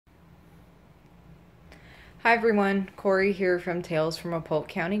Hi everyone, Corey here from Tales from a Polk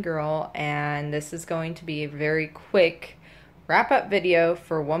County Girl, and this is going to be a very quick wrap-up video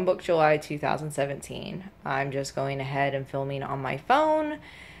for One Book July 2017. I'm just going ahead and filming on my phone.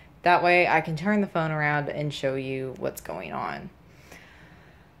 That way I can turn the phone around and show you what's going on.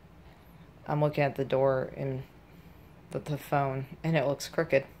 I'm looking at the door with the phone and it looks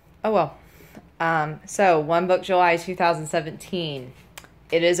crooked. Oh well. So One Book July 2017.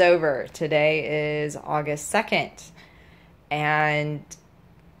 It is over. Today is August 2nd. And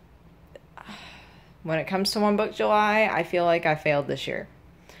when it comes to One Book July, I feel like I failed this year.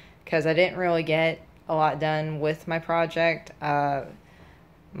 Because I didn't really get a lot done with my project.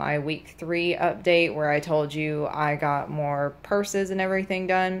 My week 3 update where I told you I got more purses and everything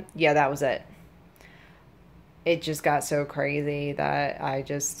done. Yeah, that was it. It just got so crazy that I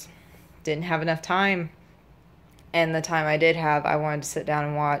just didn't have enough time. And the time I did have, I wanted to sit down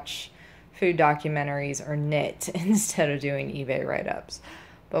and watch food documentaries or knit instead of doing eBay write-ups.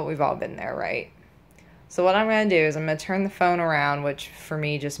 But we've all been there, right? So what I'm going to do is I'm going to turn the phone around, which for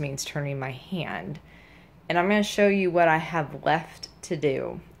me just means turning my hand. And I'm going to show you what I have left to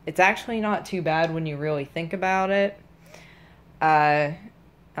do. It's actually not too bad when you really think about it. I'm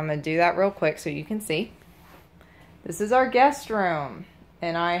going to do that real quick so you can see. This is our guest room.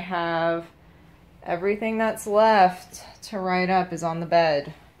 And I have... everything that's left to write up is on the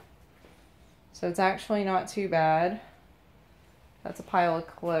bed. So it's actually not too bad. That's a pile of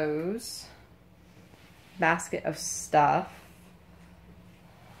clothes. Basket of stuff.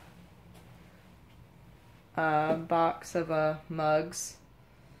 A box of mugs.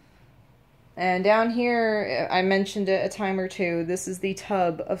 And down here, I mentioned it a time or two, this is the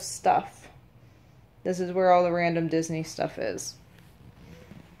tub of stuff. This is where all the random Disney stuff is.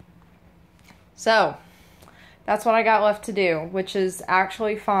 So, that's what I got left to do, which is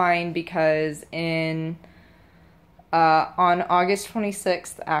actually fine because on August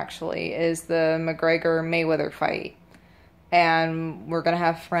 26th, actually, is the McGregor-Mayweather fight. And we're going to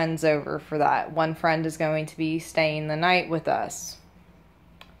have friends over for that. One friend is going to be staying the night with us.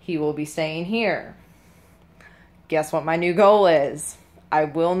 He will be staying here. Guess what my new goal is? I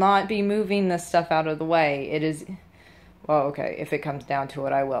will not be moving this stuff out of the way. It is, well, okay, if it comes down to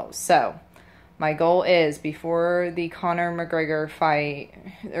it, I will. So... my goal is, before the Conor McGregor fight,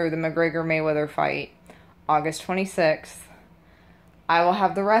 or the McGregor-Mayweather fight, August 26th, I will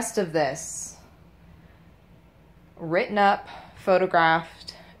have the rest of this written up,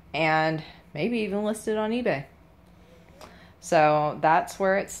 photographed, and maybe even listed on eBay. So that's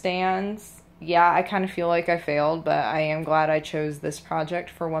where it stands. Yeah, I kind of feel like I failed, but I am glad I chose this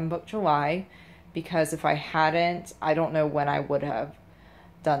project for One Book July, because if I hadn't, I don't know when I would have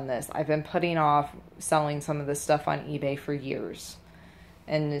done this. I've been putting off selling some of this stuff on eBay for years,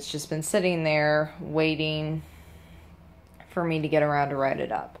 and it's just been sitting there waiting for me to get around to write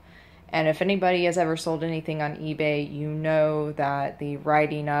it up. And if anybody has ever sold anything on eBay, you know that the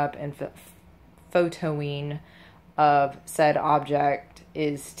writing up and photoing of said object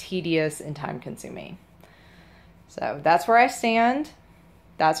is tedious and time consuming. So that's where I stand.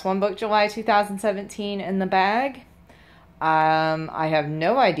 That's One Book July 2017 in the bag. I have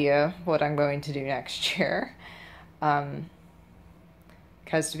no idea what I'm going to do next year.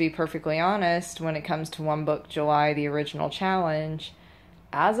 Because to be perfectly honest, when it comes to One Book July, the original challenge,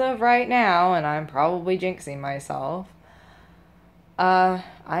 as of right now, and I'm probably jinxing myself, I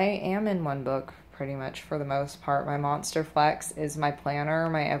am in one book pretty much for the most part. My Monster Flex is my planner,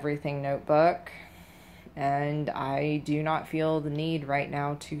 my everything notebook, and I do not feel the need right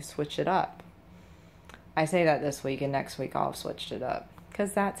now to switch it up. I say that this week, and next week I'll have switched it up,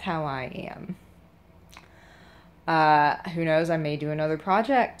 because that's how I am. Who knows, I may do another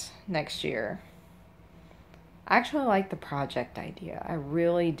project next year. I actually like the project idea. I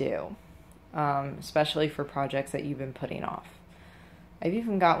really do. Especially for projects that you've been putting off. I've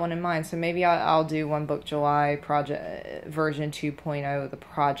even got one in mind, so maybe I'll do One Book July project version 2.0, the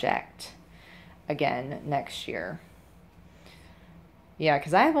project, again next year. Yeah,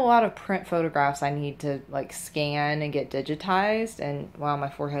 because I have a lot of print photographs I need to, like, scan and get digitized, and, wow, my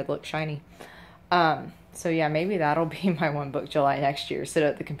forehead looks shiny. So, yeah, maybe that'll be my One Book July next year. Sit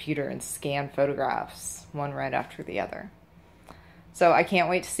at the computer and scan photographs, one right after the other. So, I can't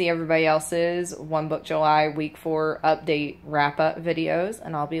wait to see everybody else's One Book July Week 4 update wrap-up videos,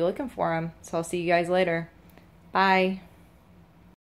 and I'll be looking for them. So, I'll see you guys later. Bye.